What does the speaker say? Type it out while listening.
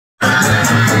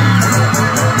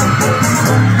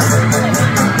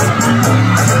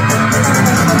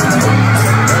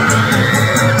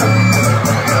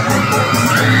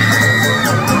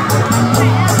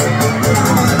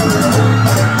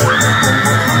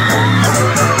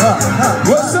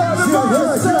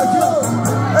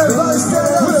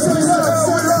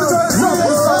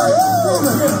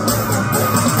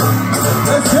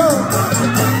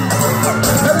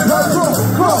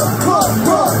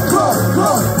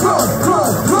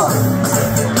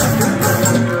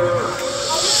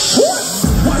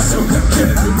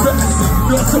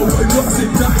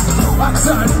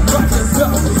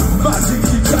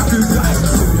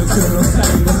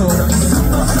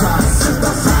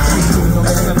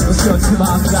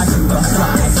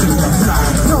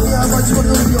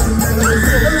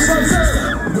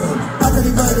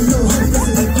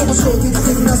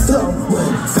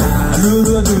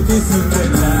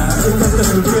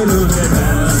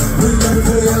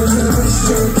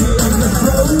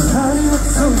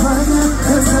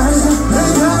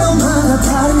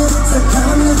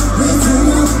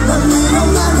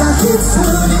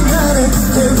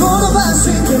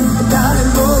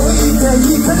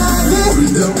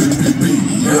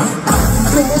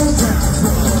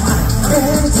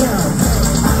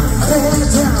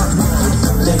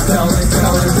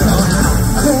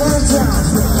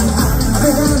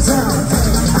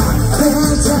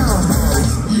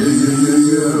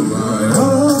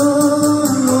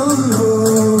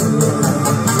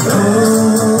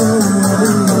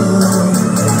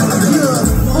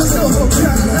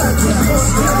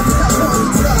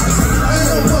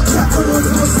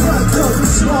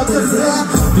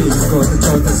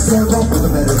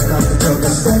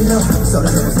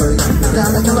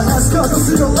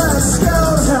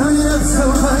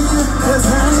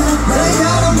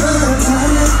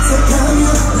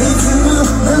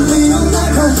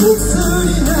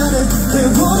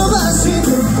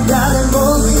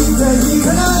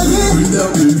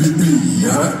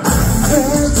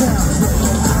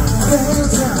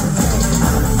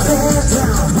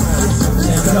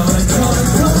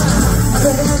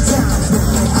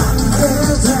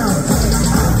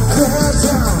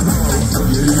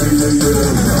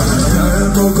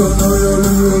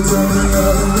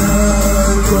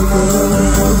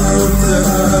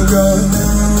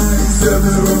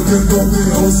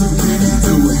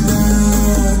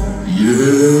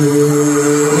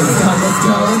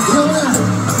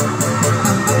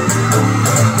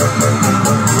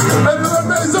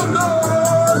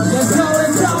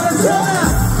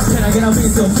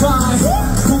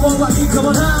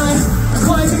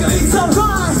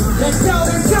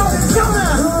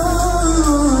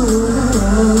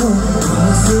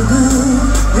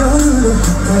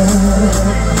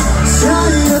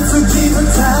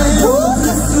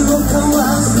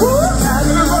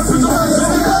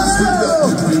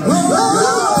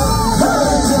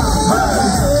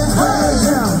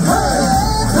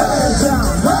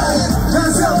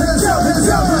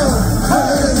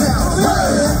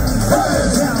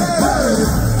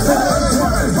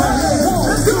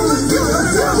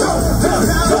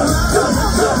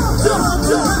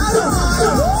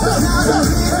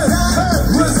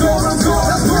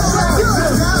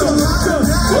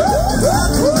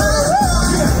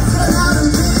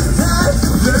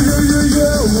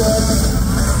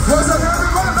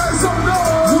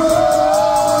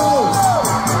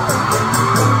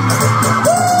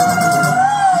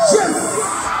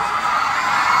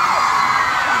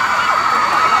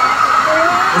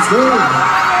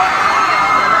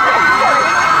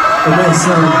Okay, so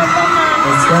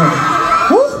let's go.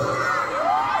 Woo!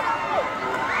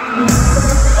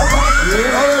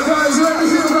 Yeah, alright guys, let me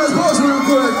hear you guys pause real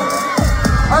quick.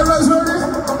 Alright guys, ready?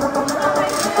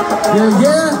 Yeah,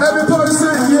 yeah. Everybody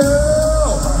say yeah.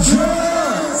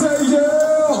 Yeah. Say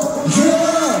yeah.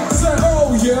 Yeah. Say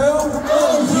oh yeah.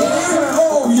 Oh yeah. Say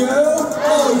oh yeah.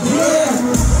 Oh yeah.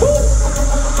 Woo.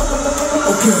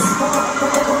 Okay.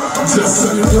 Just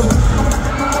say it.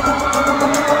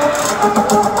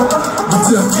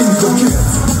 Give me the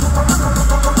gift.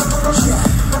 Yeah.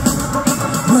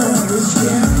 Love is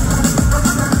yeah.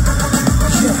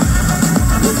 Yeah.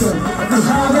 Let's go.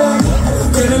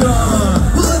 Get it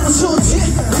on. Little shorty,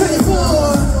 pay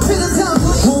for. Pay the time.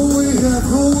 Who we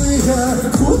have.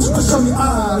 Who's show me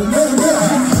all.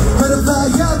 Better buy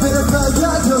ya.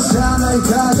 Just shine like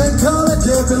God and call it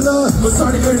below. But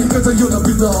sorry, because you're not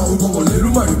below. But a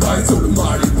little money bites on the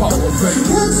mighty power of faith.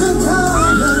 It's a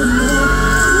time.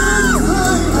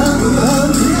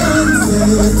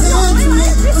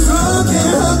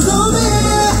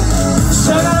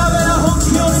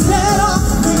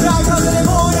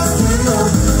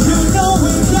 You know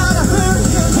we gotta hurt.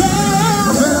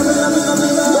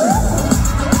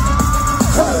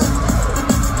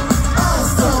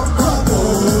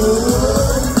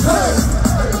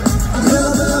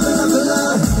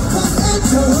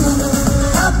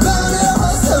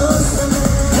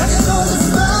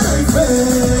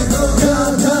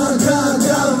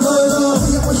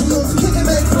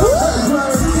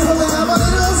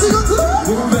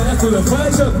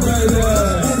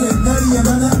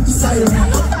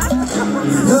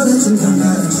 that you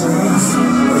gotta choose.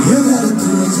 You gotta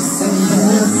do it, just say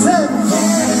yes.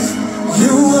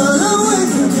 You wanna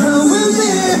wake up, come with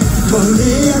me.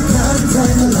 Only I got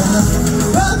time to love.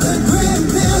 But the green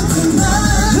field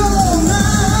tonight. No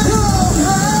night, no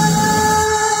night.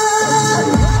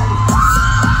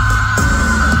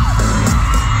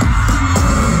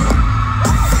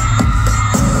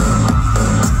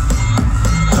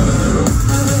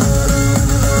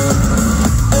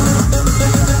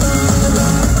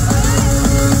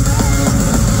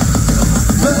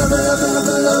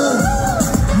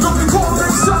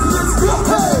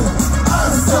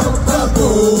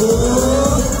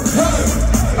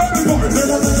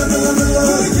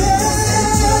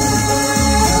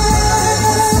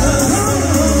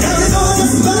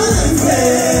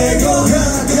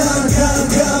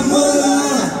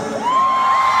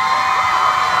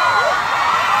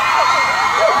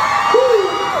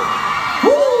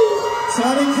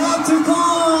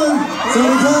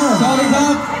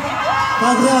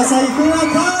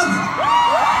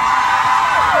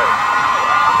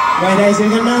 Ngày này sẽ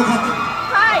gần nămครับ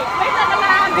ใช่ไม่เจอกันน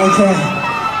านโอเค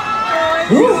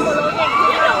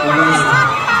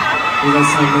You guys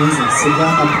so amazing สุดยอ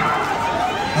ดครับ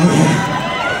โอเค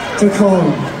ทุกคน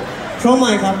พร้อมไหม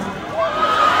ครับ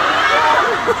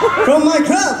พร้อมไหม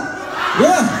ครับ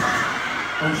Yeah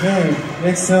โอเค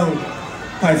next song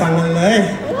ไปฟังกันเลย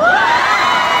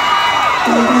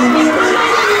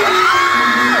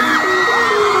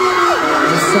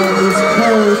This song is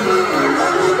called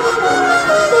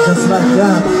Just Like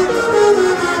That.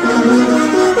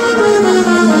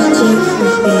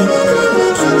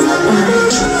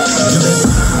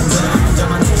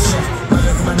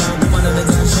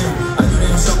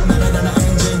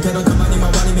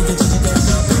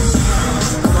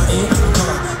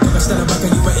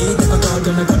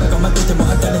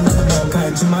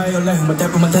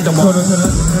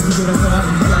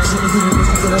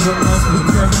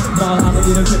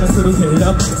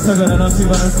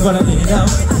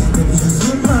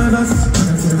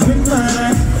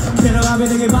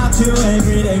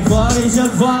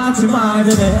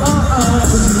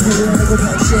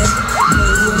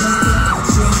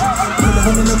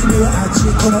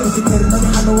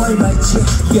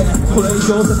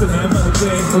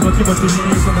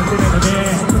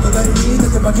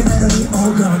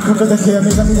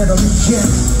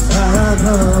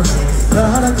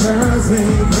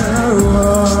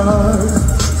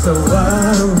 So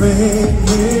why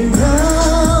wait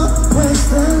now? Waste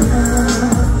the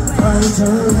love, find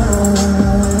your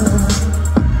love.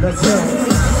 Let's go.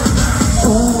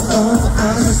 Oh,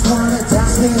 I just wanna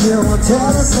dance with you until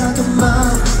the second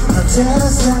month, until the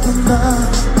second month.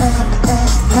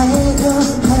 Hey girl,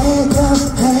 hey girl,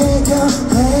 hey girl,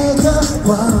 hey girl,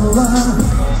 wow, wow.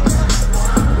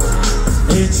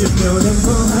 It's your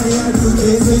beautiful, I do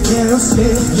give it to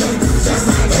you.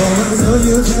 Oh, so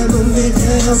you can move me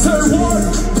down. Third one,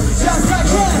 just like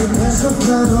that.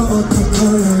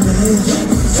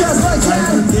 Just like that. I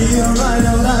can be alright,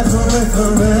 alright,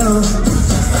 forever.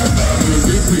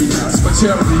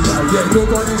 Charity, yeah, go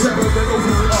on and check out that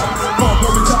over. Pop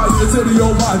on the child, you tell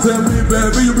your mind, tell me,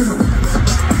 baby, you been.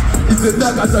 It's a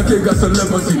nigga that can't get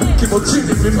celebrity. Keep on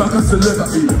cheating me back a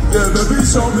celebrity. Yeah, baby,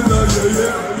 show me love,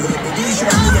 yeah.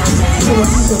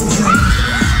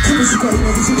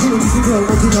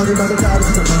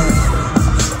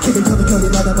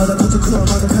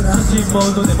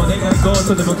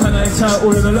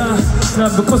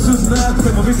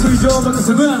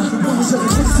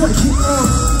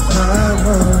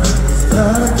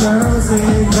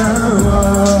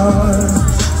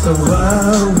 So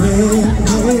while we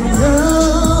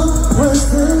know what's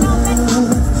the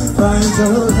love, find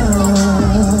your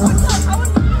love.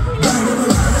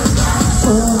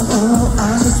 Oh, I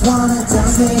just wanna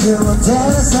dance with you until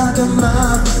the second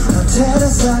month, until the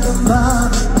second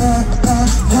month.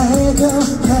 Hey girl,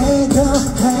 hey girl,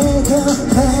 hey girl,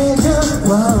 hey girl,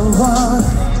 whoa, whoa.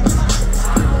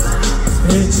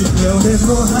 It's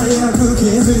beautiful, 하얗고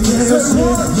깊은 계획.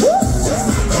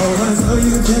 Oh, I know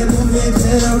you can move me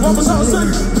down. One more time,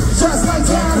 sing. Just like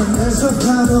that.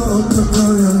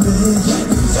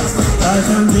 I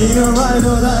can be your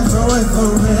rival, that's alright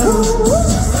forever.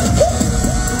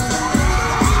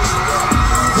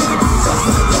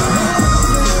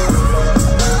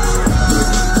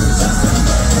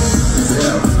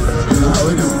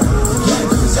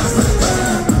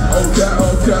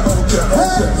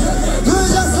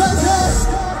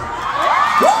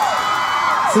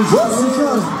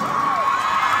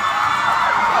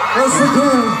 Once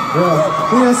again,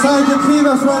 we are signed to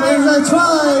Prima from Inside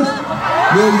Tribe.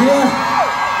 Yeah.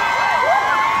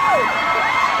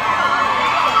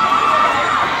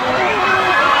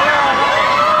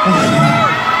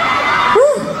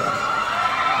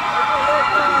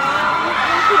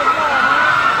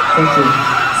 you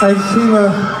ใส่ขี้มา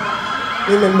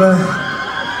นี่เมมเบอร์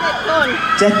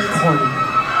7 คน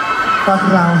พวก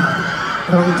เรา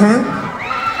ร้องแข่ง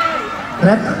แร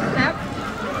ป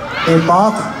เอ็มบอ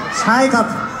กใช่ครับ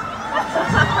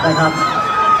นะครับ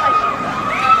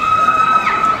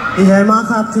ดีใจมาก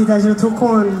ครับที่ได้เจอทุกค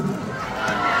น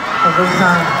ขอบคุณค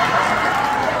รับ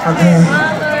โอเค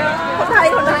คนไทย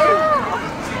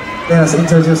Let us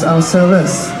introduce our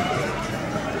service.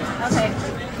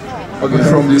 Okay,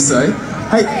 from this side.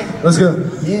 Hey, let's go.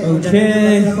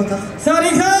 Okay. สวัส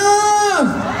ดีครับ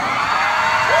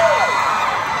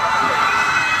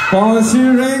ผมชื่อ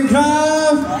เรนครั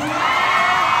บ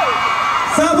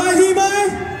สบายดีไหม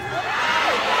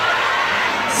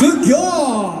สุดยอ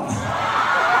ด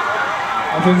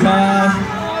ขอบคุณครับ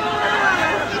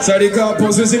Sorry, cup,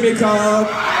 pose me cup.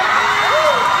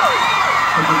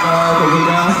 ขอบคุณ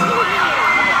ครับ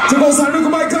To go sign look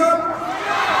my cup.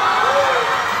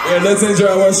 Yeah, let's enjoy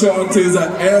our show until the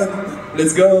end.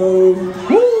 Let's go.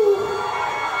 Woo!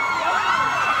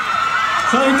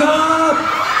 สวัสดีครับ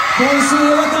ผมชื่อ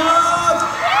วะครับ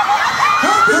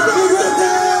Happy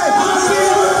birthday! Happy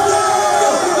birthday!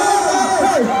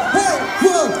 Hey,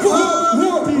 whoa,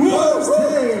 happy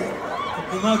birthday! ขอบ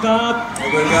คุณมากครับ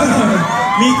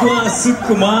มีความสุข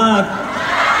มาก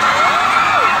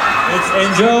Let's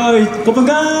enjoy ขอบคุณ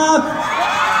ครับ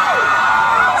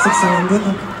สุขสันต์ด้วยค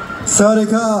รับสวัสดี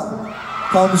ครับ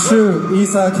ผมชื่ออี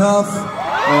สาครับ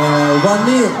วัน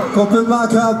นี้ขอบคุณมาก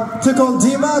ครับทุกคน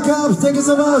ดีมากครับ Thank you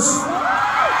so much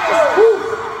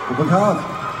ขอบคุณครับ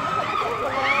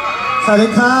สวัสดี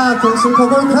ครับผมชื่อขอบ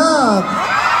คุณครับ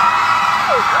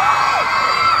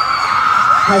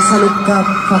ให้สนุกกับ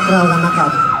พวกเรากันนะครั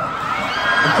บ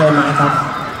โอเคไหมครับ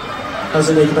เราจ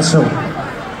ะเรียนประชุม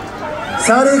ส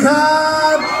วัสดีครั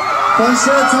บผม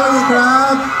ชื่อโทนี่ครั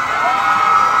บ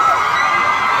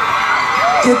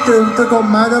คิดถึงตะกบ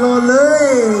มาตลอดเลย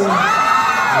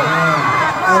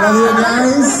I love you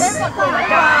guys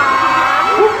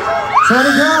สวัส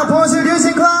ดีครับผมชื่อดิว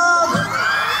ชิงครับ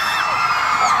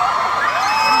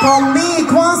ผมมี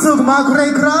ความสุขมากเลย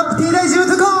ครับที่ได้เจอ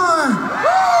ทุกคน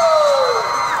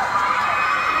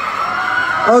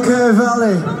Okay,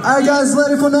 Valley. Are you guys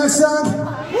ready for next song?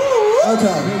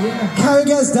 Okay. Can you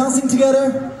guys dancing together?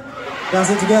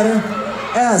 Dancing together?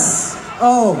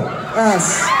 S-O-S.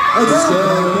 Okay?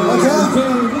 Okay?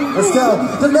 Let's go.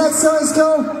 The next song is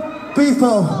called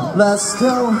People. Let's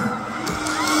go.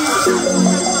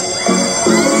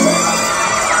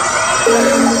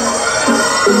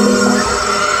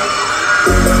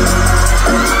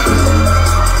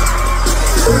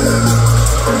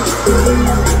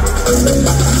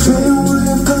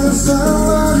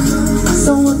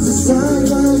 Someone to say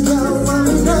like I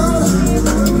wanna know.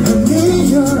 I need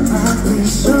your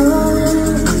affection.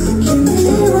 Give me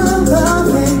one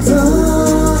perfect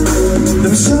dawn. Let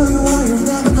me show you why you're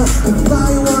never know.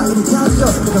 Goodbye, you want you to touch you.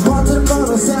 I want to the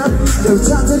bottle set. You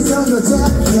got to tell your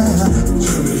dad, yeah.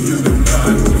 You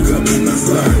got me my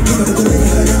flag. You got the way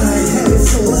I had it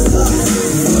so I love it.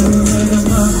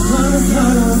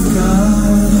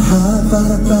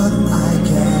 But I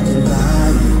can't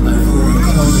deny.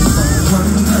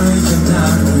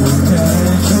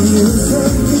 Can you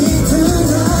take me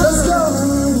tonight? Let's go!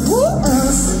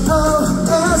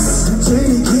 S-O-S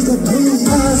Take it to me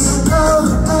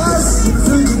S-O-S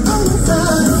Freaking all the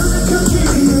time Come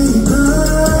keep me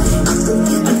alive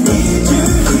I need you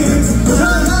here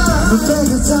tonight We're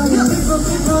better tired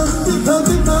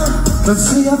People Don't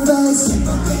see your face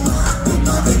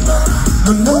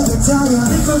We're never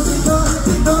tired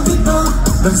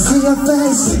Don't see your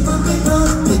face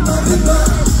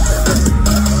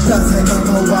Can't take on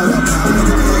no while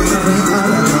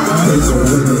Please don't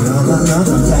with me all alone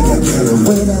Like I can't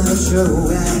wait out your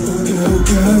way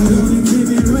Girl, you can keep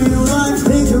it real life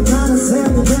Think you're kinda sad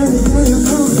But then you're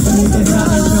moving And I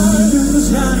know you the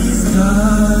shining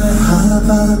sky How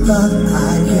about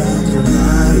I can't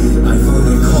deny I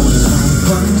fully called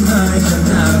one night and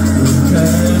now you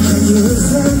care Can you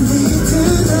send me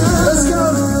tonight? Let's go!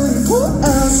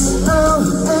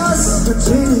 S-O-S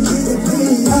Continue to keep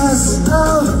it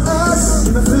S-O-S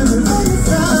My favorite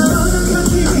time Come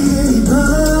keep me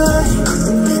by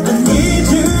I need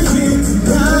you here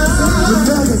tonight We're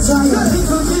never tired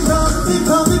People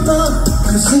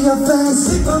Can see your face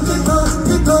People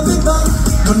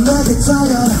We're never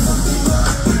tired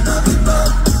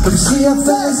Can see your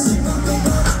face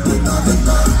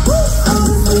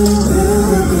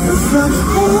From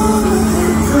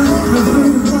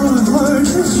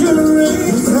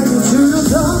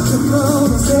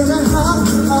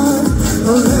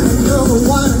let me know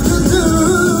what to do.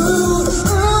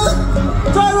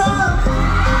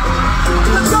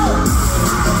 Let's go.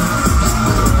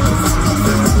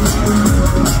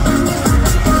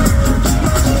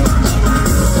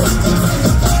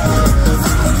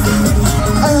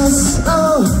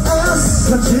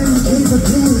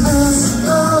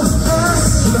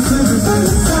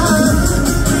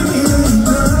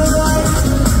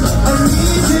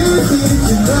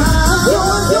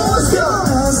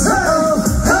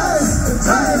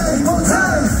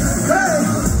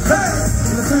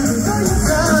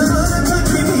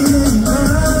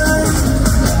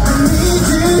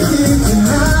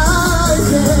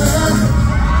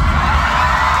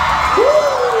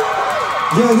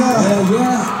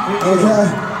 Yeah. Okay,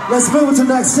 let's move to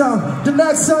the next song. The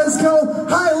next song is called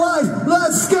Highlight.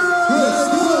 Let's go!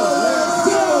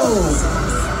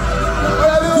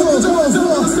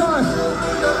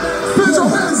 Put your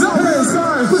hands up in the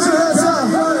sky. Put your hands up.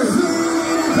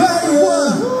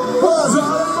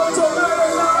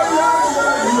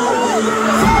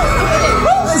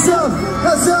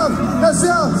 Let's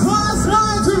go.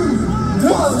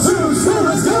 1, 2, 3,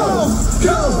 let's go.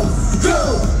 Go.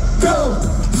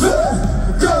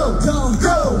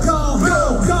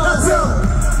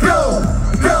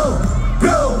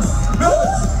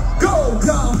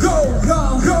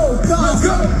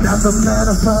 Now the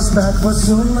manifest back was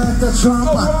soon like the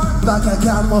drama. Back I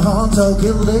got my heart to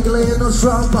get legally in the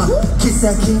drama. Kiss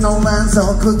that king on lands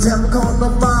on good damn call the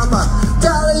mama.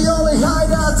 Daddy only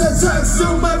hide out the text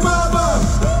to my mama.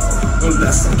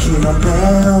 That's the king of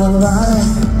man alright.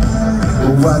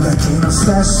 I got king of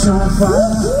stash on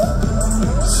fire.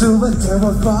 Super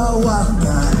terror for one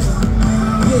night.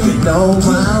 You know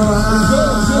my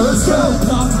rhyme. Let's go.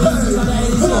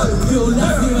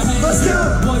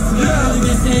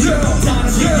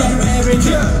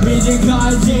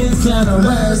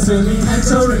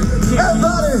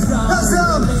 Everybody, let's go.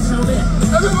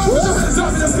 Everybody put your hands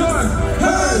up in the sky.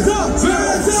 Hands up.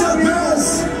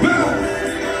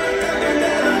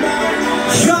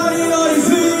 Shining on your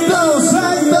feet. Bells.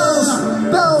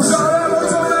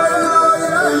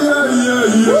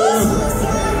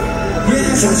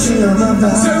 Yeah, touching on my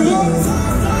body.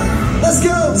 Let's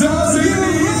go.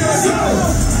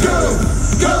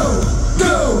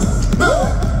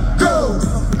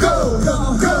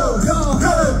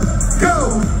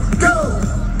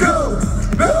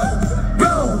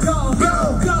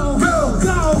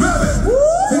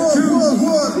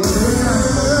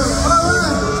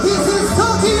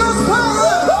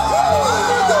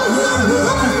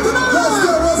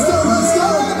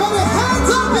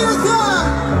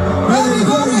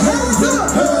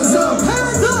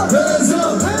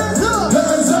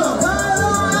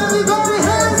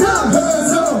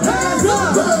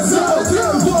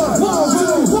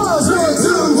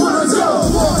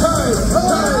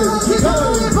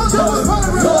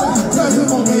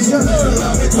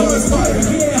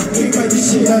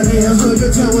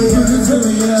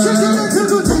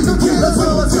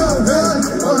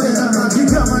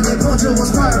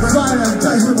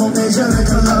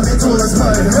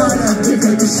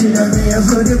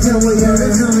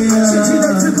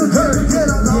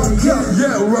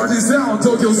 Yeah, rock this down,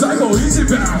 Tokyo Psycho, easy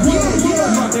bound.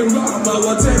 Money Rama,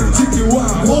我带你去给玩。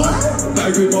来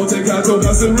规模再看，头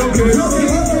发是 rocket。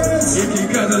一起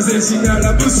看到谁心爱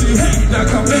来不行，那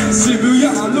看面西不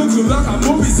要路苦拉卡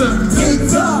不比生。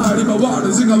你把我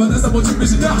的心看完，那什么准备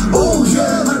行呀？哦耶，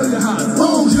还得喊，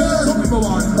哦耶，都别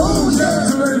玩，哦耶，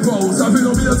就 ready for， 三分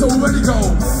钟比较走 ready go。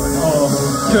哦，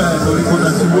看我的困难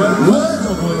是稳。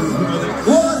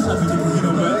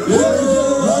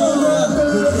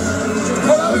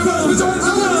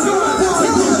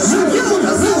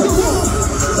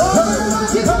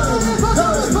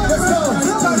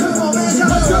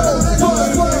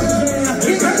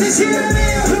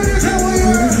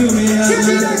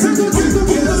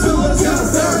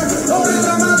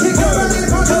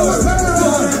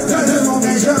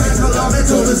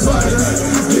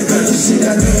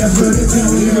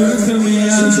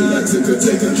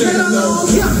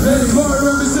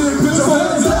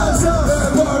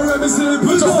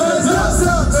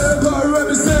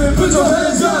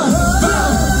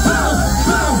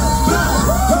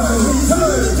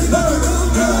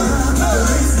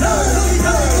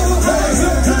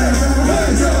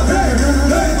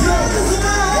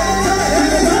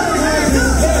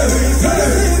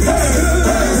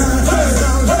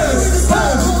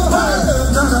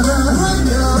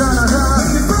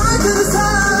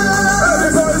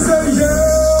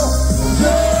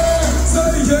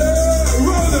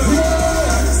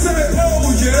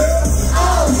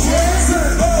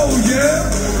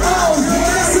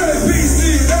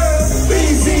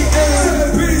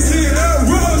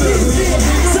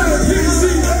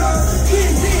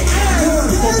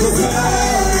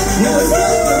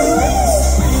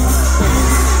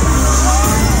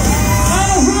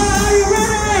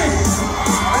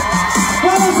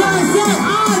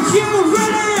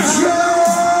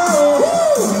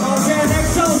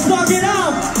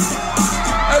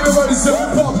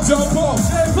Jump up.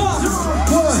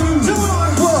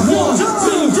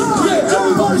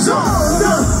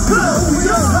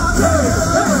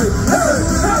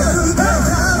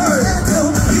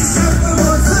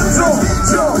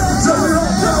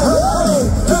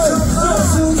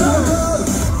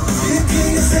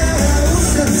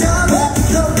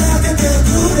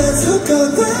 Go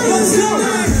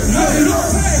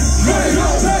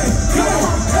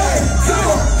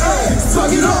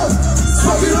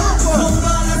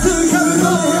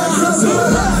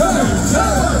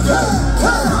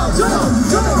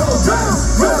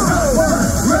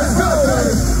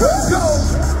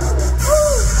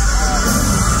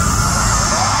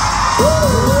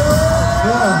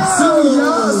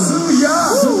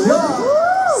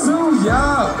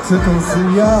Alright,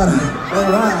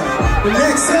 the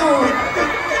next song,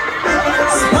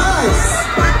 Spice.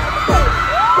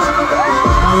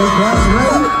 Are you guys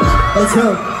ready? Let's go.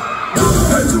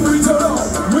 Hey,注意车道，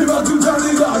尾巴就像那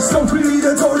个小皮里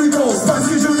的头里狗，把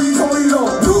气就一头里头。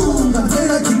I'm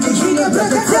gonna keep it here,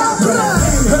 break it down,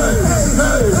 Hey,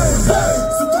 hey, hey.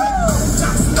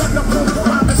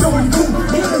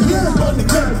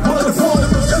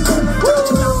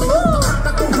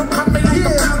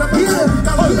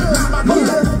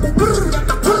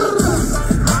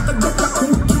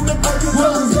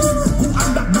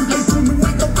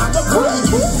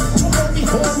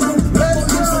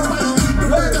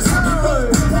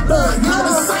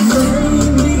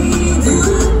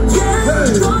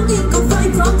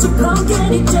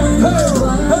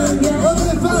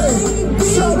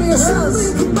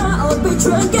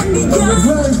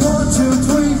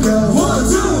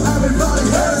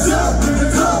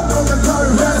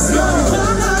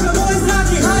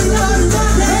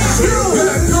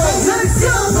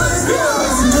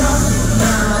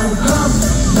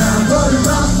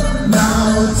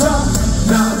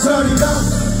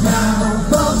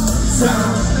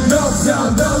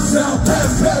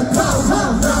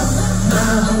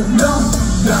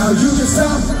 Now you can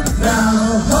stop,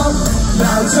 now pump,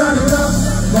 now turn it up,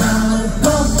 now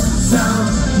pump, sound,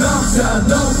 no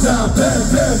sound, bam,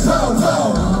 bam, pow,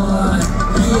 pow.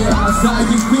 Yeah, outside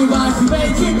you feel like you're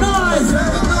making noise.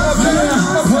 Yeah,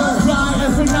 we'll fly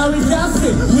every now and then.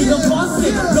 We don't bust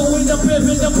it, blowing up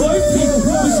every the birthday.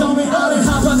 We show me how to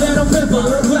have a little pepper.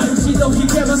 Like she don't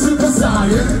keep ever super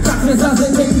sire. We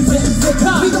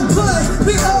don't play,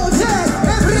 we all day,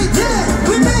 every day.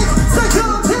 We make such a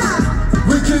time.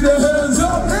 We keep the hands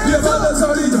up,别把它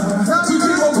朝里打，出去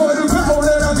我快点快跑，来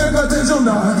让尴尬天上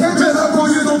拿，别让过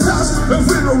运动 touch, and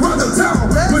we will run the town.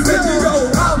 We make it go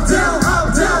up, down,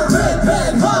 bang,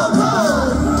 bang, pow,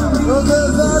 pow. Okay,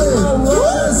 everybody,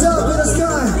 hands up in the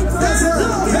sky. Hands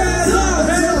up, hands up,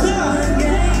 hands up.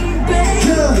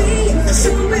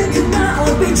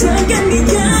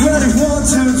 Ready, 1,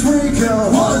 2, 3, go.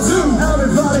 1, 2,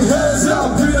 everybody hands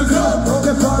up in the club.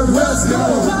 Okay, party, let's go.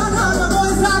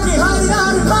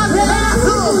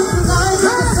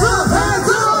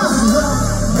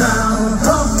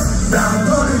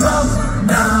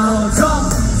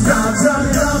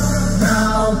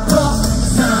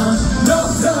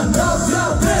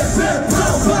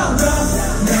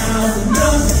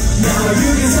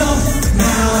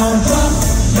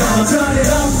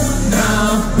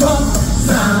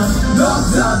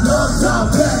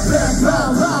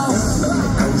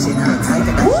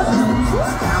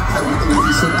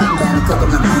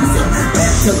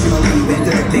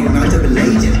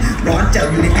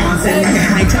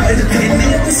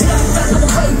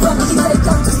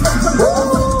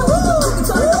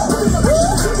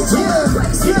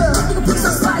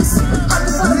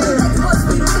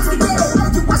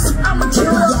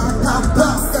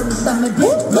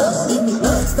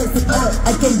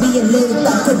 I can be a little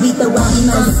dog, could be the one in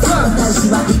my sky. But she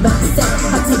want it back to say,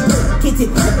 I take kitty,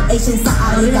 Asian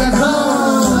side,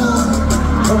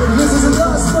 Okay, this is the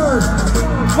last part.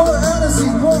 More energy,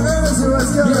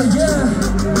 let's go.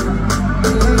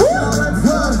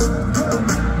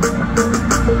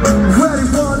 Ready,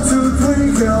 1, 2,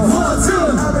 3, go. 1, 2,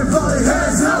 everybody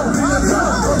hands up in the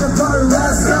club. On the party,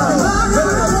 let's go.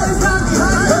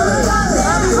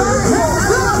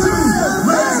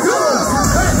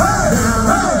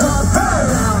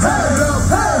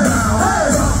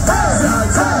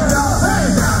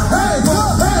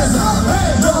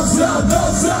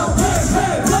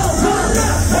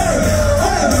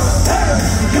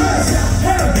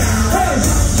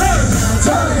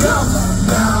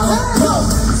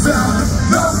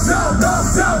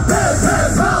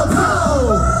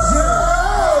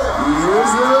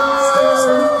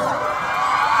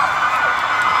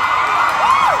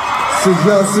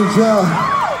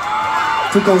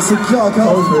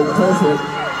 Perfect.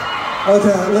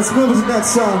 Okay, let's move to the next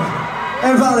song.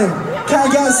 Everybody, can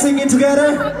you guys sing it together?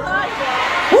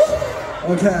 Woo!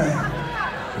 Okay.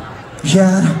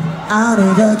 Yeah, I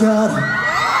need a girl.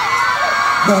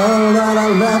 No, that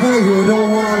I'll never, you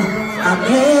don't want. I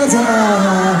need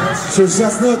her. She's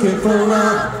just looking for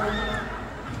love.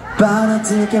 But I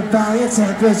think I buy a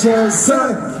temperature. So,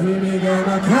 give me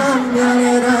my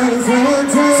canyon eyes and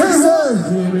taste.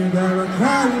 Give me my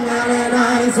canyon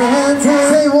eyes and taste.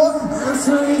 Say what? I'm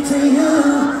sorry to you.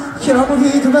 You're my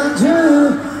hit about you.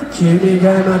 Give me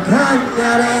my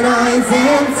canyon eyes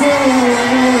and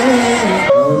taste.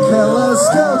 Okay, let's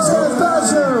go.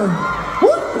 Temperature.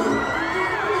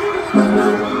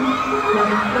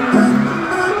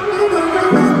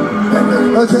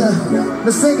 Okay,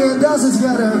 let's sing again, dance it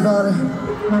together, everybody.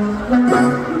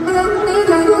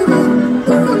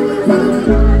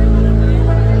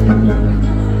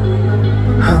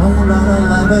 Whole lot of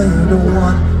love, you the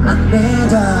one I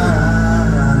need.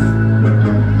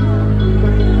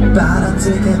 But I'm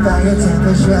taken by your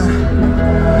temperature.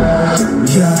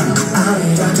 Yeah, I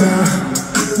need a girl.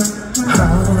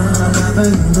 Whole lot of love,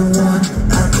 you the one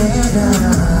I need.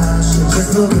 She's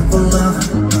just looking for love.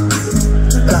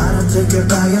 But I'm taken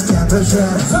by your temperature.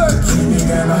君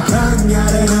がわかんや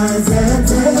れない全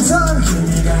然。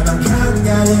君がわかん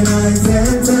やれない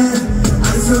全然。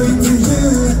I'm so into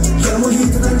you. 今日も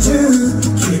一晩中。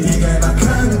君がわ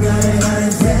かんやれな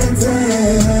い全然。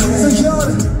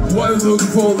Why you looking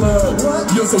for love?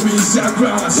 You're so mean, shot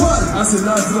crush. I said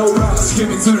nothing, no rush.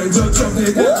 君連れちょちょ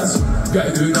でダッシュ。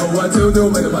Gotta know what to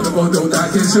do. 目の前のことだ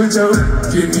け集中。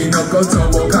君のこと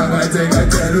を考えて描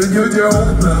いてる入場。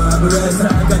ブレー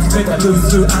サーが決めたルー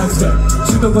スアクセル。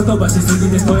首都言葉しすぎ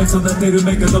て声育てる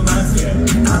メガドマスケ。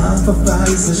I'm for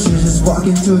fight, so she's just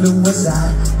walking to the west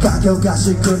side. 佳境が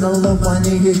しくのロマン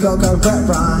に行こうか rap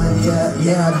rhyme. Yeah,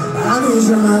 yeah. I need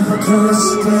your life for close.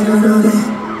 知ってるので。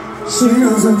知る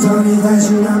本当に大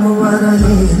事なものは何？ I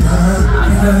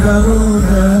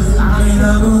need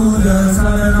a mood. そ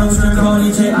れの瞬間に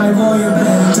I want you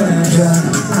baby. Yeah,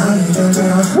 I need a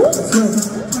girl.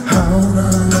 Hold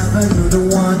on, lover, you the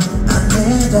one I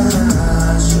need.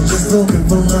 She's just looking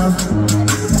for love.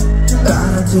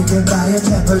 I'm taken by your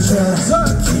temperature.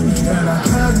 君がわ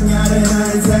かんやれ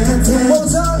ない全然。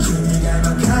君が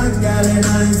わかんやれ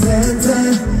ない全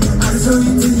然。I'm so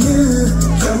into you.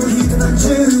 今日も一晩中。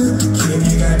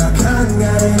君がわかん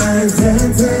やれない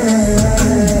全然。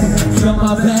You're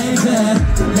my baby,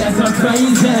 that's so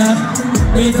crazy.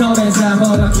 認めた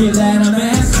ほど綺麗な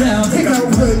メッセージ。手が上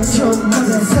にちょんま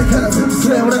で世界の全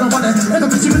部俺の真似。目の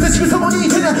口ぶてしぐさも似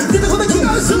てない。出てこない気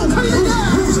がする足りな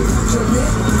い。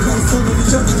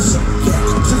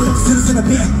するせな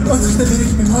ビン落ちてみる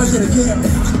君もいてるゲーム映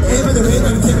画で上に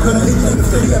手この一体の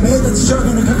二人が目立つ証拠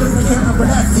の隠れなキャンプラ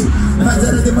ッシュまだ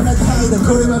らでもない態度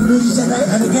これは無理じゃない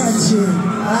あのガチ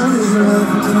I'm in love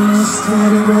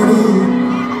getting ready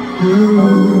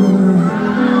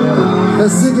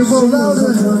Let's sing it more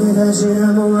louder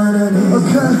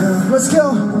Okay, let's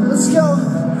go, let's go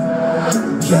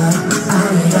Yeah, I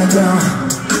need a girl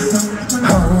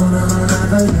Hold on,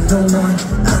 lover, you the one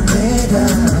I need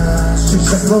her She's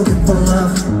just looking for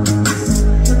love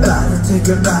I'm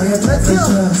taken by your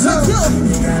temperature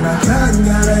君がわかん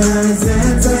やれない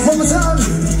全然 One more time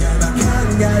君がわかん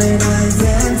やれない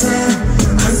全然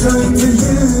I'm so into you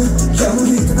今日も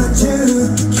一晩中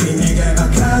君がわ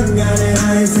かんやれ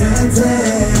ない全然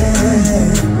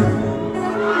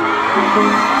君が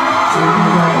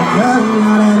わかん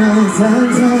やれない全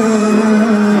然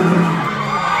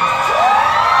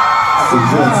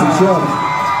Good job.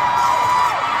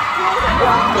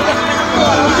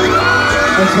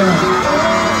 Okay.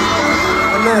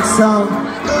 The next song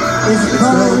is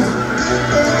called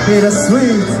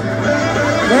Bittersweet.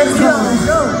 Let's go.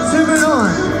 Sing it on.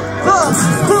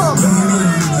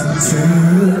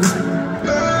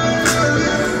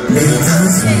 Hey, go.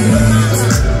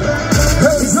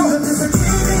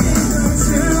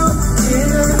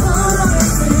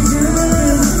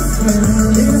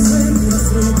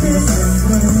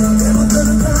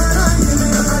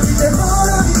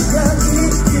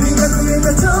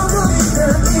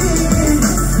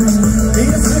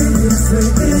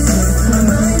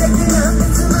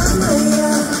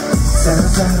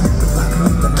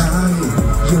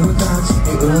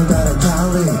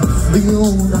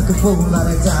 Fool out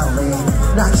of darling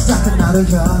泣きたくなる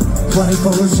よ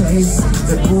24 shades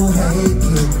全部平気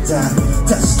だ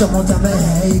私ともダメ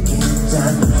平気だ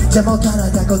でも叶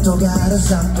えたことがある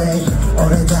someday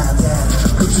俺だって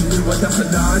口には出せ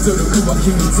ない努力は秘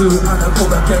密あの子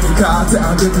だけに買って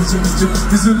あげて真実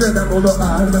譲れないもの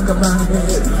ある仲間に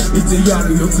いてや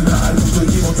るよ辛いこと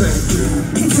にも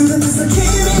Thank you いつだってさ君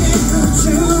に夢中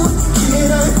消え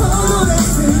ないほどで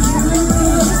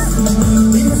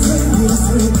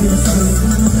で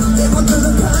も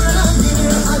届かない夢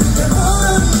を浴びてほら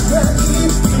みたい君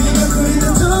がくれた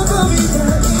チョコみたい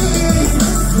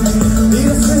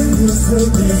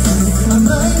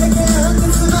甘いだけなんて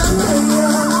つまんないよ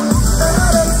I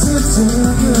like to tell you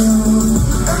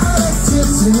I like to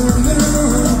tell you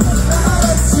I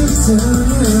like to tell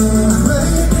you 甘い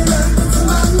だけなんてつま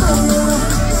んないよ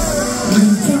We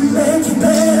can make it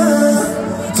better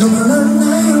止まら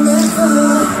ないよ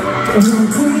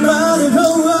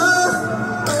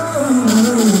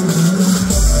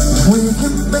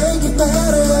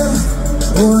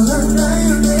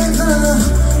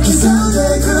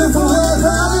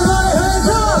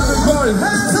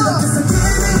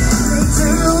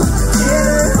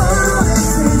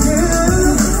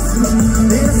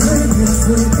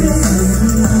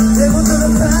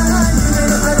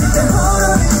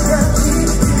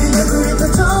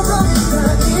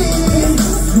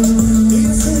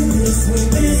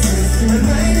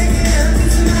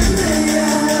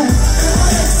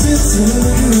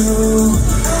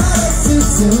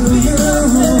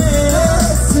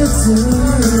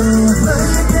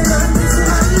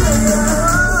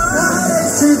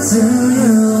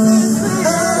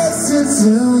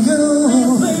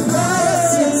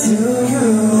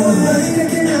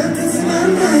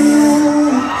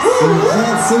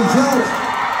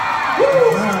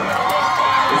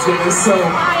So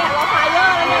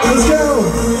Let's go.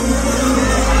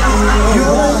 You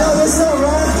already know this song,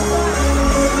 right?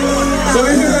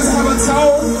 if you guys have a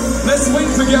towel, let's swing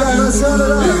together. Let's shut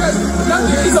it up. You guys,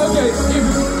 nothing is okay. If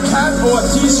hat or a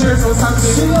t-shirt or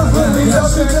something, it's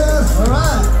okay.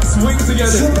 Alright. Swing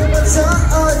together.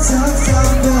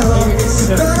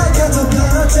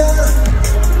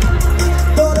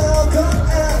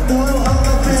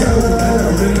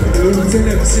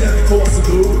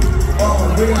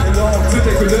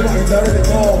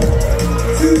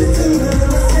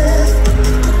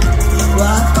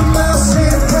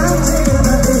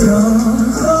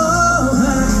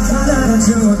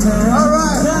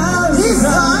 Alright, this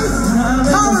side,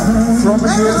 From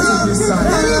here to this side.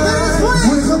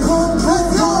 we can go,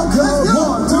 let's go,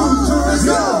 1, 2, 3, let's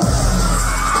go.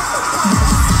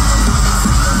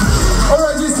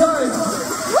 Alright, this side.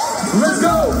 Let's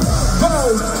go.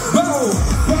 Bow, bow,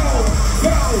 bow,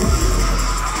 bow.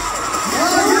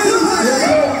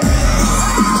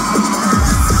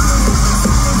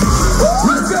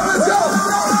 Let's go, let's go.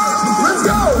 Let's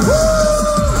go.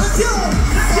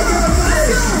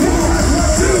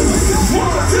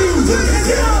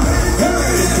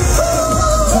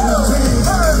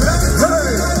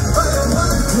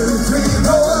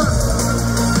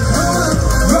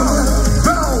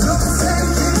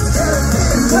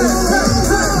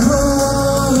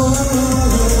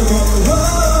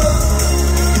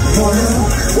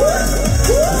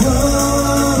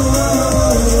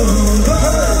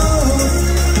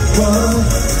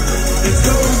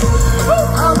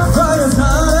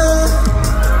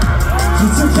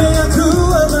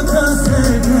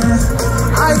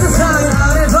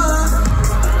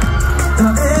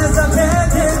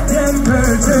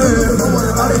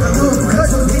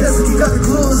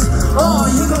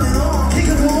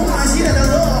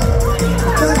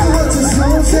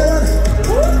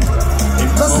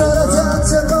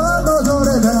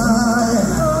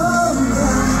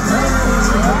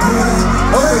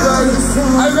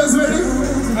 Are you guys ready?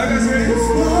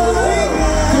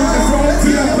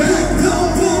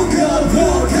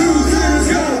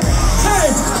 Hey!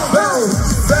 Bow!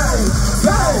 Bow!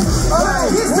 Bow!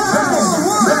 Alright, he's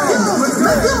down!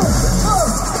 Let's go!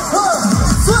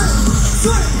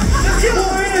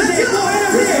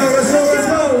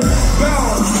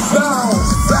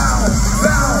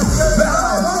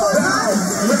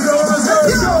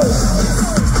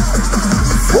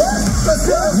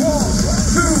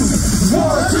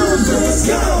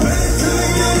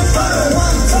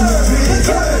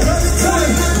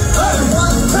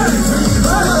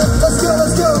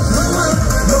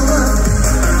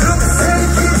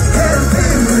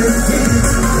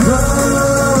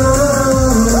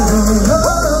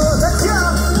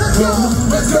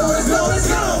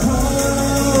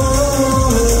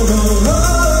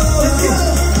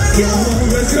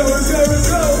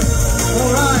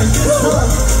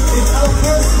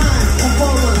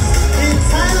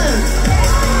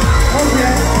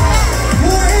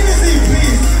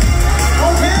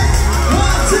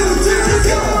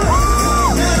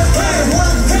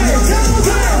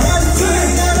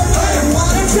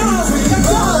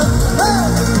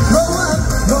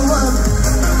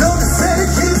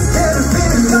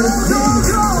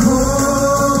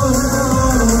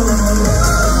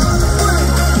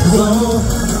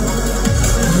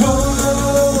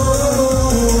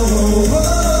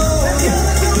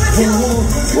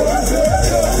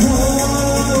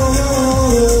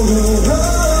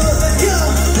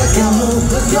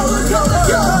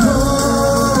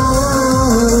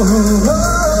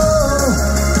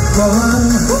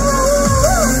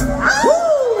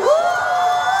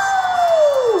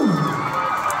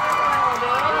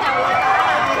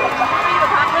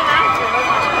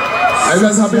 Are you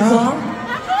guys having fun?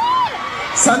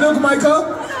 Sanuk,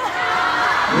 Michael?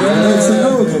 Yeah,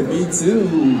 Sanuk. Me too.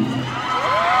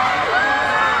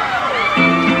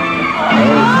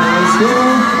 Let's go.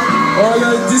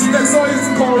 Alright, this next song is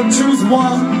called Choose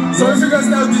One. So if you guys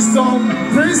know this song,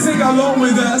 please sing along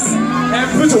with us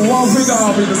and put your one finger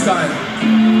up in the sky.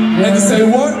 And say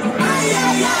what?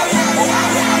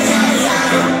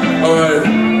 Alright.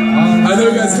 I know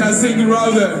you guys can sing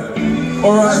louder.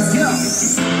 Alright.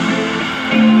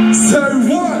 Say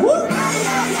what?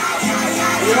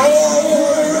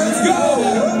 Oh, let's go!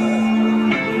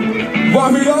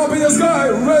 One finger up in the sky,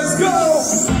 let's go!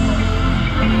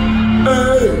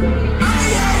 Hey!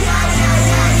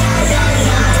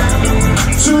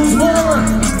 Choose one!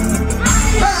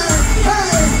 Hey, hey,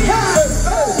 hey,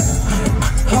 hey!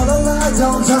 All the lights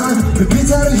don't time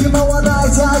비비타는 희망과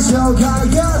나의 다시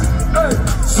오가야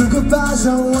수고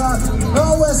빠져와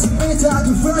Always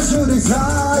비타기 fresh 우리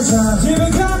사자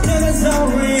지금 감내는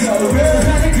sorry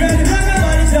나는 그래도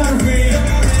나가만이 sorry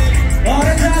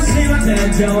오래 다시만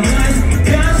된죠 nice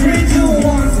Got 3, 2,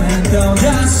 1 and don't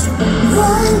dash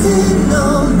Winding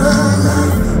on my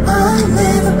life I'm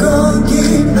never gonna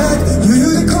give back You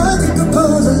the one that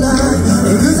compose a line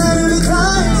그 사이를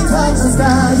climb touch the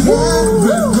sky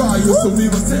yeah So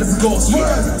leave us as a ghost Yeah,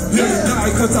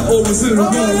 night cause I always in the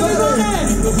room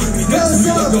That's we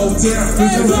don't go down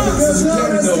Cause your love is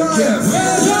carry no cap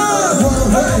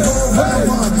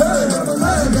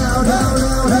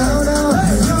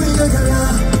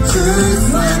Choose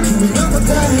my king of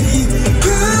authority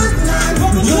Good night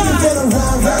Looking for the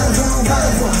wrong right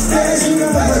Staging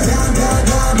over down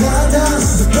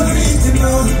So don't need to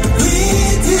know We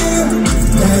do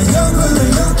날 영혼을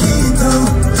여기도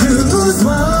Choose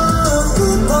my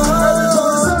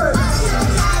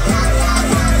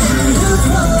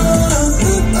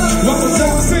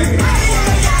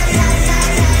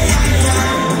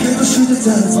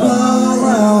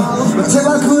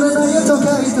제발 그래 나의 더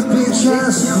가있어 big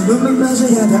chance 눈만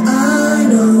맞아야 돼 I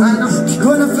know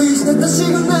피곤한 fish 내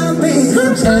다시금 난 beat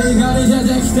애가리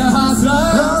제작시다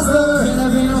hustler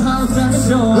그나비노 항상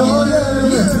show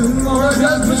tomorrow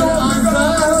그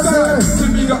answer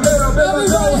TV가 era better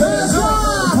go hands up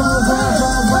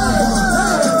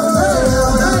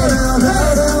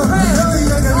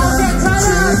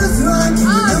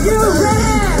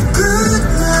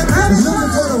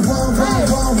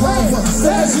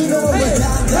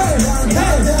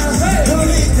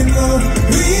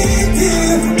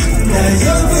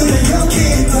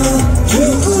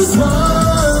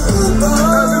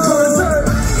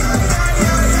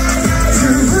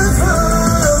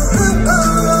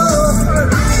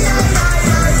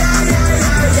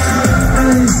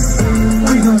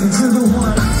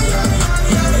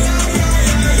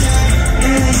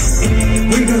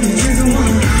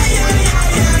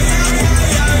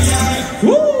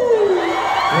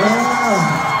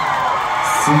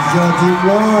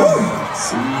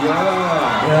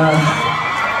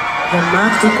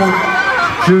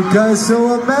You guys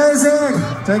so amazing!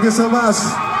 Thank you so much.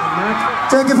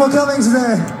 Thank you for coming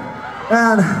today.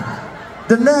 And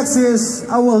the next is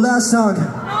our last song.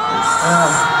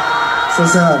 So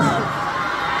sad.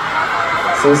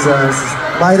 So sad.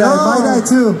 My die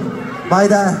too. My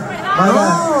die.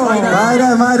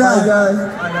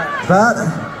 But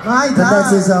the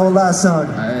next is our last song.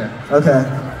 Okay.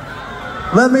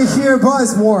 Let me hear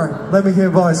voice more. Let me hear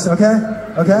voice, okay?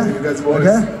 Okay?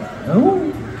 Okay?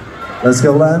 Let's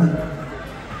go, Len.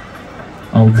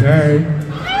 Okay.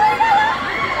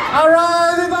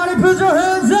 Alright, everybody put your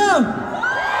hands up!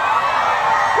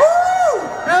 Woo!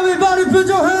 Everybody put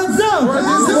your hands up!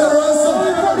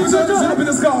 Everybody put your hands up in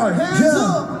the sky! Hands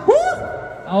up! Woo!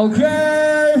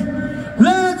 Okay,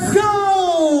 let's go!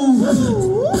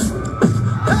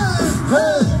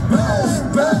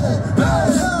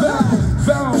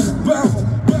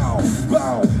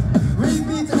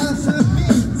 Repeat after me.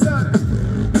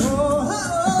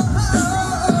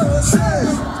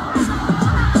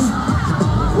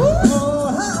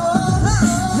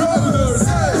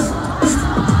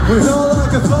 We're all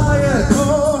like a fire.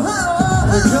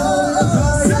 We're all like a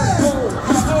fire.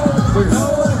 We're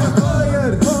all like a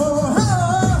fire.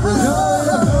 We're all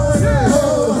like a fire. Yeah.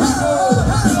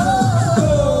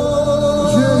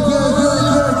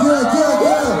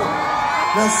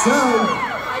 Let's go.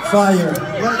 Fire.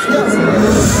 Let's go.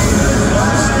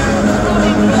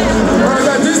 Alright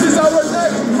guys, this is our next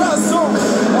last song.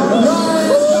 Alright,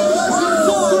 let's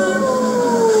go.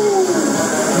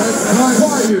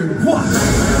 Fire. What?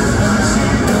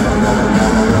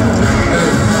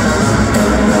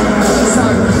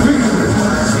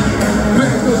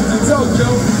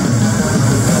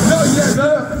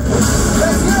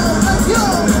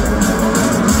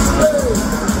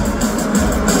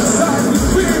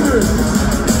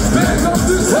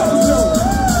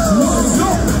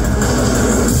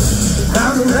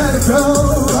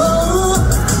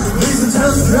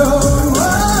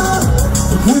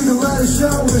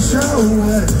 Show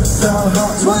it so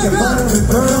hot, like a fire, we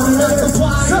burn like a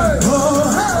fire.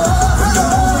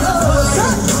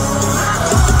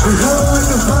 We go like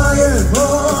a fire.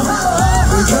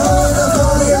 We go like a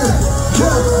fire.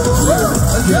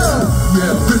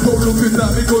 Yeah, people looking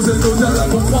at me cause they know that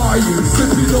I'm on fire.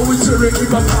 Simply know it's a ring in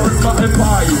my power, it's my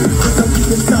empire. Cause I'm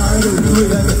getting tired,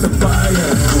 with that at the fire.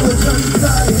 I'm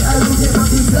tired, I don't get my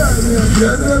desire.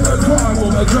 Yeah, never cry,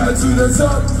 when I try to the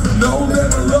top. No,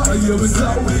 never lie, you're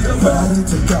slowly the Ready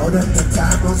to go, that the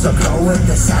time goes so cold, and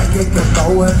the psychic can go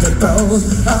and the throws.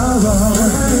 Oh,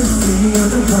 see you're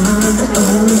the one and the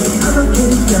only. I'ma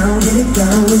get it down with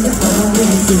the only.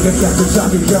 Think I got the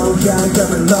job, yo, yeah, I got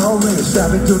me lonely.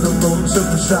 Stepping to the moon,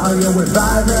 super shy, yeah, we're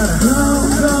vibing. No,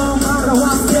 I don't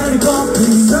want to get it on.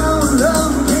 So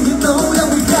long, and you know that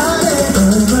we got it. Oh,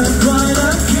 my God, I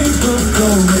keep on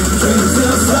going. Things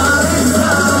are starting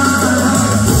time.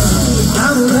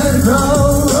 I'ma let it go.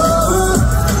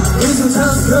 It's a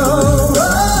time to go.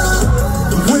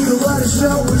 We can let it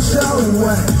show, we show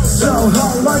it. So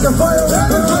hot like a fire.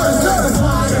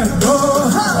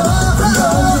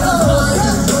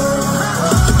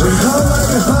 We go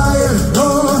like a fire.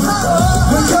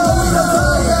 We go with a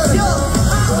fire.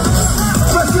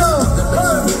 Let's go.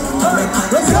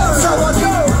 Let's go. So let's go.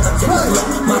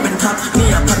 มาเป็นทัพเนี่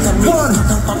ยพันธมิตร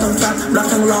ทั้งป๊อปทั้งแฟบรัก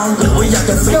ทั้งร้องหรือว่าอยาก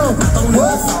จะฟิตต้องเลื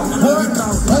อกสอง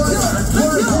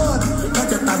ถ้า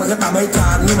จะตามมันก็ตามให้ทา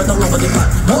นนี่มันต้องลงปฏิบัติ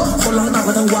คนร้องตาม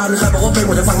กันทั้งวันใครบอกว่าเป็นหม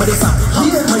ดจะฟังไม่ได้สับ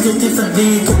ไม่ใช่ทฤษฎี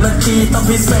ถูกนาทีต้อง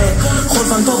พิเศษคน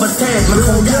ฟังทั่วประเทศมันค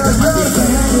งยากจะปฏิเสธ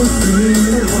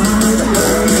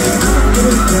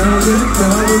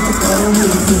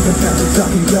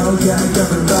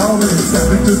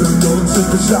Stepping to the moon,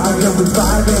 super shy, and we're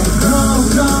vibing. No,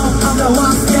 I'm the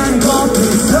one standing up.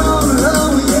 So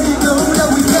long, yeah, you know that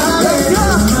we got it.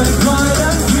 Make mine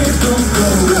and keep on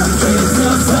going. It's a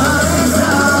starting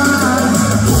time.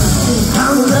 I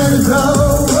will let it go.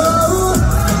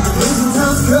 It's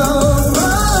time to go.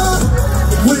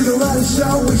 We can let it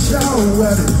show, we show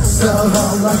it. So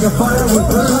hot like a fire, we're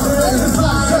burning.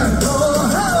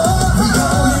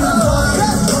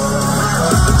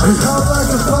 We go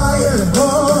like a fire, we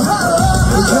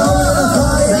go like a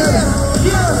fire,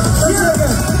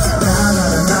 na na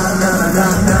na na na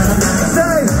na na.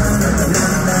 Say,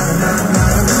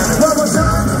 one more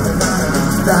time.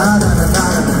 Na na na na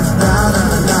na na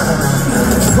na na.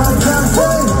 One time,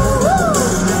 say,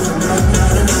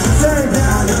 say na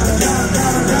na na na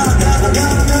na na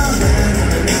na.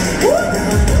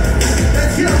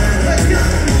 Let's go, let's go.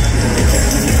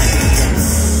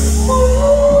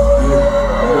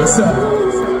 What's up?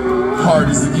 Hard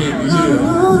is the game you hear.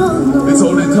 It's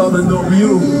only time to know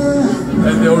you,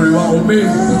 and they only want me.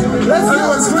 Let's go!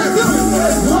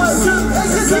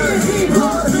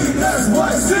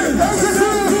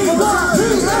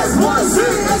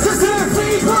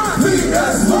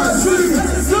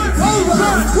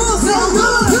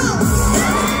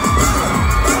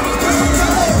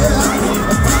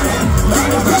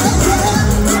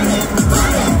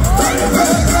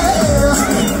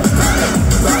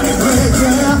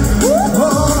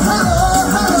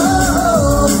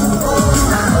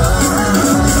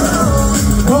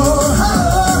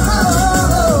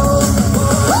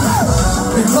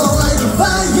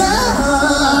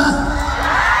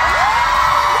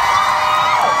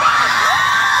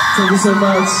 Thank you so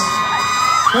much.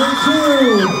 Thank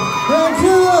you. Thank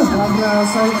you. Thank you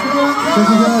guys.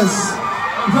 Thank you.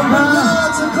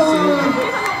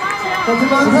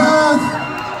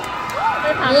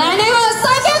 และนี่คือไซ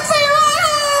เคิลฟีเวอร์ค่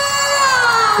ะ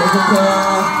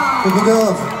Thank you.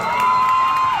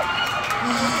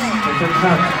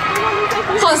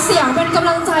 ขอเสียงเป็นกำ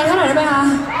ลังใจให้หน่อยได้ไหมคะ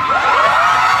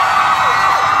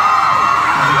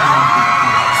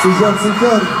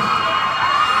Good.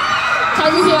 Can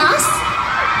you hear us?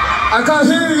 I can't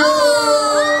hear you.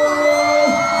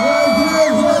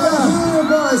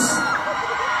 Guys.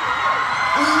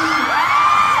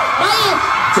 ได้อีก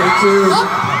Thank you.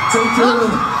 Thank you.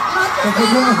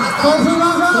 ขอบคุณม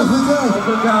ากครับขอบคุณครับขอบคุ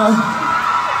ณครับ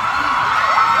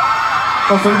ข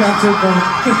อบคุณครับทุกคน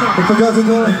ขอบคุณครับทุก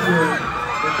คน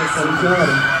สุดยอด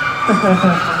โอเค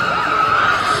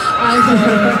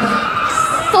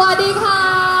สวัสดีค่ะ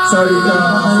Sorry,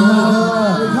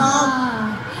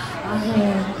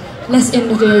 Okay. Let's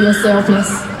introduce yourself,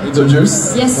 please. Introduce?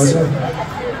 Yes.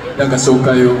 なんか紹介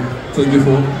を Thank you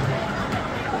for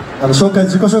自己紹介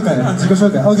OK 自己紹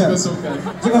介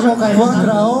ファンクラ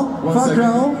オ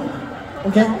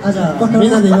OK じゃあみん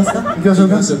なで言いますか行きましょう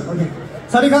か OK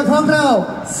サリカンファンクラオ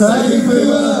Thank you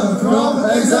from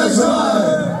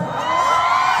Exile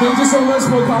Thank you so much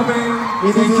for coming.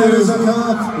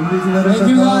 Thank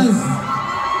you guys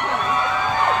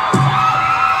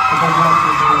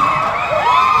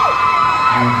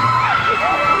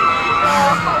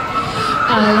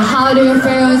How do you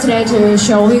feel today to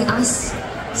showing us?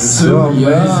 So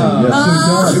amazing.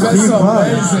 You guys so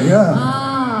amazing.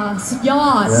 สุดยอ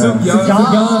ด สุดย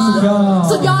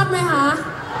อด ไหมคะ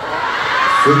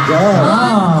สุดยอด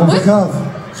ขอบคุณครับ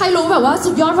ใครรู้แบบว่าสุ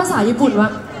ดยอดภาษาญี่ปุ่นวะ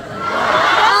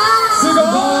すごい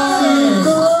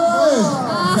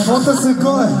本当すご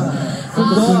い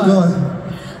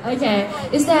Okay.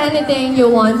 Is there anything you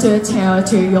want to tell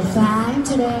to your fan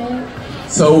today?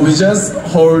 So we just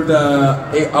hold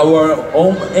our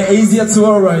own Asia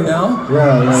tour right now.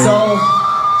 Yeah. So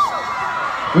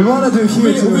We want to do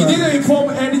here too. we didn't inform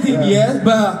anything yet,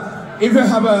 but if you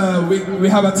have we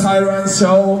have a Thailand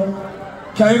show,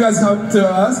 can you guys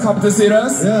come to see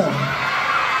us? Yeah.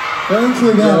 Thank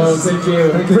you guys. Yo, thank you.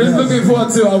 Please guys. looking forward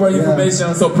to our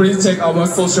information. So please check our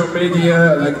social media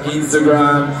like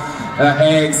Instagram,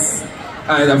 X,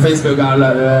 and Facebook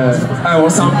or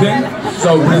something. So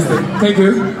please, thank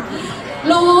you.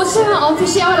 รู้ชื่อ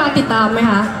official เวลาติดตามไหม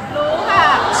คะรู้ค่ะ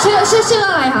ชื่อ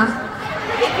อะไรคะ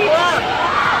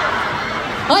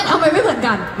เฮ้ยทำไมไม่เหมือน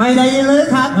กันไม่ได้ยินเลย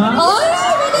ครับ โอ้ยไม่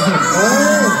ไ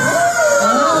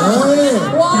ด้ยิน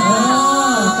ว้า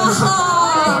ว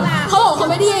เขาบอกเขา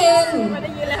ไม่ได้ยิน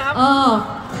เลยครับ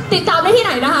ติดตามได้ที่ไห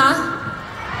นนะคะ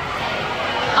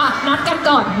นัดกัน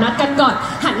ก่อน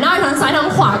หันหน้าไปทางซ้ายทาง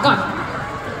ขวาก่อน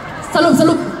สรุป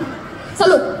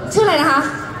ชื่ออะไรนะคะ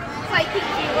ไซคิก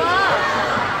ฟีเวอร์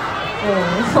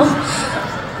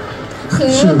คื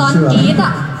อตอนกรี๊ดอ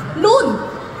ะนุ่น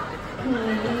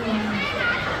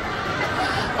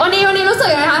วันนี้รู้สึก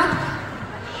ไงคะ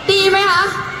ดีไหมคะ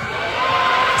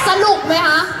สนุกไหมค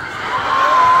ะ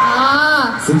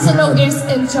สนุก is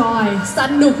enjoy ส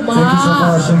นุกมา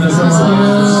ก Thank you so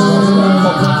much. ข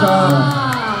อบคุณครับ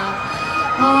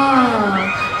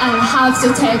and how to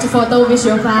take a photo with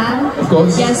your fan Of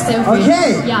course. yes selfie Okay.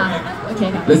 yeah okay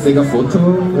Let's take a photo.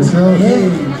 Let's go. Hey.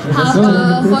 have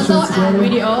a photo and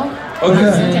video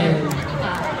Okay.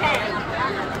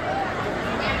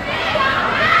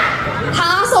 ถ้า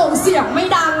ส่งเสียงไม่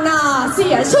ดังนะเสี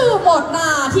ยชื่อหมดนะ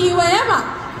ทีเวฟอ่ะ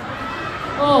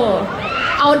โอ้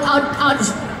เอ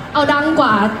าดังกว่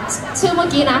าชื่อเมื่อ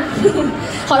กี้นะ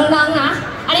ขอดังๆนะ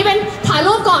อันนี้เป็นถ่าย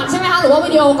รูปก่อนใช่ไหมคะหรือว่า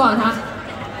วิดีโอก่อนคะ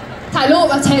ถ่ายรูป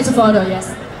take a photo yes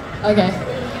โอเค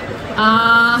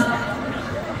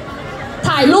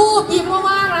ถ่ายรูปยิ้ม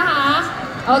ว่างๆนะคะ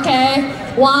โอเค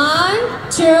one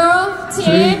two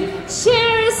three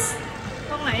cheers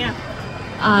ต้องไหนอ่ะ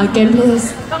again please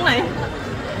ต้องไหน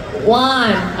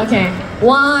one okay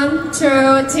one two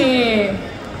three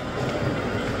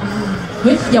เ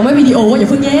ฮ้ยยังไม่วิดีโออย่า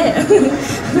เพิ่งแย่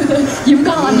ยิ้ม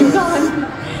ก่อน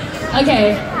โอเค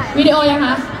วิดีโอยังค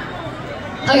ะ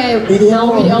โอเค Video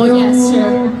yes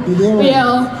sure Video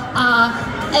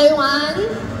everyone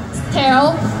tell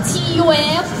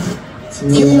T-Wave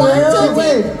one two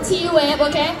three T-Wave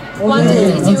okay one two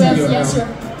three T-Wave yes sure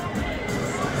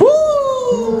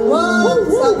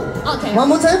okay One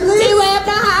more time please T-Wave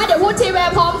นะคะเดี๋ยวพูด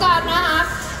T-Wave พร้อมกันนะคะ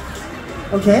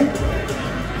Okay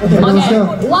let's go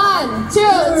one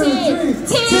two three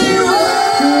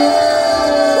T-Wave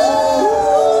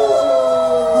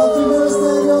Happy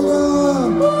birthday Yoga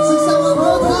สุขสันต์วั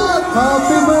นเกิดครับ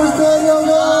Happy birthday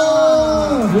Yoga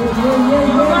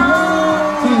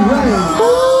ที่ไว้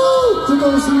ทุกค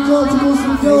นสุดยอ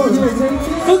ด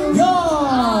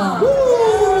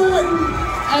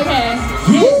Okay.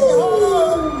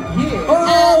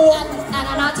 And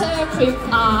another clip,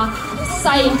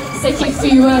 psychic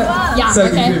fever. Yeah.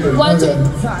 Psychic Okay. fever. One, two.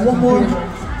 One more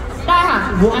ได้ค่ะ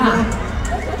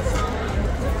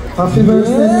Happy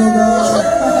birthday Yoga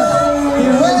ที่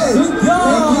ไว้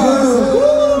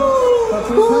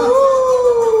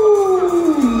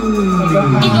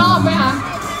อีกรอบไหมคะ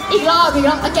อีกรอบ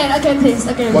again please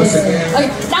again Once again โอเค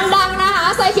ดังๆนะคะ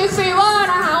psychic fever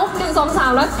นะคะ1 2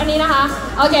 3แล้วอันนี้นะคะ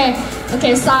โอเค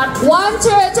start 1 2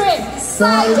 3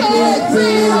 psychic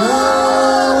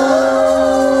fever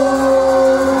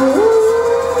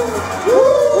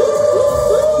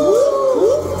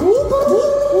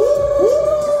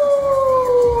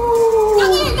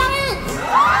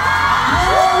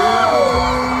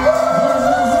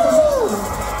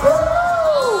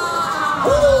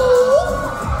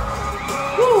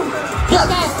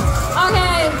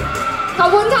ขอบ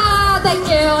คุณค่ะ thank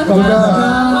you ขอบคุณนะ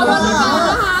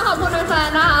คะขอบคุณแฟน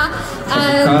ๆนะคะ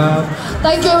and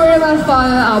thank you very much for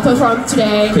perform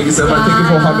today Thank you so much. Thank you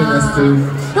for having us too.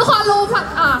 ทุกคนรู้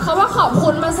เขาว่าขอบคุ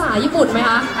ณภาษาญี่ปุ่นไหม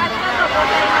คะ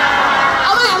เอ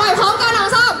าใหม่พร้อมกันเอา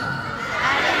ซ้ำ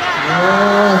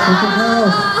ขอบคุณครับ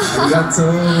ありがと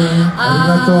う。あり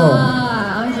がと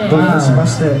うどういたしま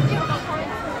して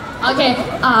โอเค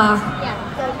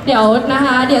เดี๋ยวนะค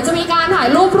ะเดี๋ยวจะมีการถ่าย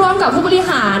รูปร่วมกับผู้บริ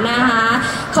หารนะคะ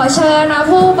ขอเชิญนะ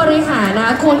ผู้บริหารนะ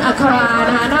คุณอัคราน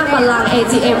ะคะนั่งบัลลังก์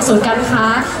AGM ศูนย์การค้า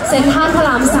เซ็นทรัลพระร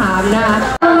าม 3นะคะ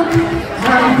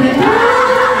Happy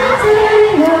birthday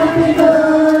Happy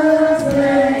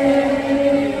birthday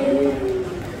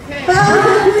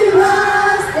Happy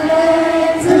birthday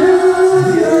to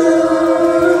you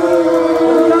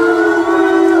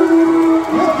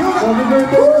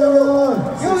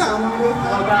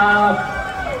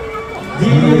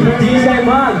ดีใจ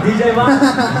มาก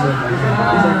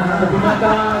ขอบคุณมากค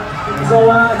รับส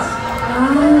วัส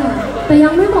ดีแต่ยั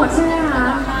งไม่หมดใช่ไหมคะ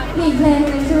มีอีกเพลง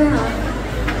นึงใช่ไหมคะ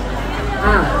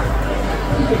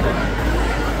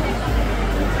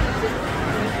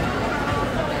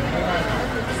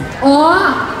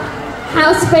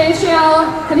How special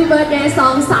Happy Birthday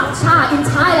song สามชาติ in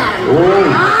Thailand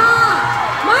มา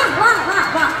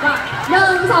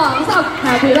1 2 3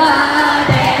 Happy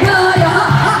Birthday to you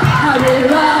Happy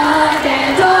Birthday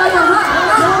to you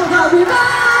Happy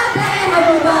Birthday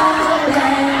Happy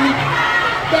Birthday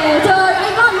Day to you อี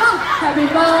กรอบHappy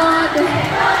Birthday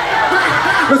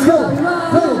Let's go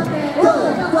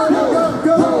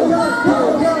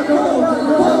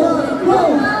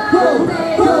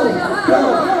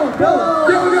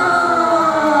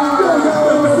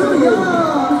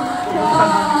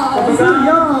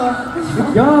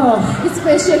It's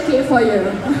special gift for you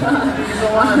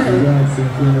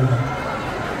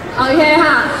โอเค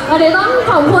ค่ะวันนี้ต้อง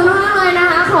ขอบคุณมากเลยนะ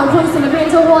คะขอบคุณศิลปิน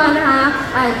ทุกคนนะคะ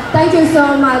and thank you so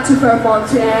much to perform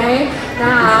today น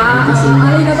ะคะอา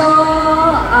ริกาโต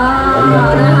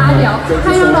นะคะเดี๋ยวใ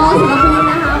ห้น้องๆศิลปิน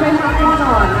นะคะไปพักกัน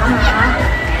ก่อนนะคะ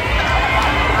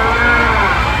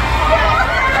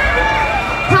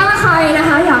ถ้าใครนะค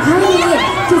ะอยากให้มี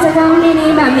กิจกรรมดี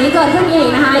ๆแบบนี้เกิดขึ้นอีก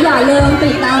นะคะอย่าลืม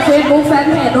ติดตาม Facebook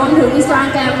Fanpage รวมถึง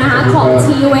Instagram นะคะของ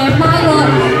T-Wave ได้เลย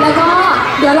แล้วก็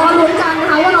เดี๋ยวรอลุ้นกันนะ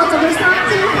คะว่าเราจะไปสร้าง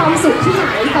ที่ความสุขที่ไหน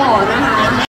ต่อนะคะ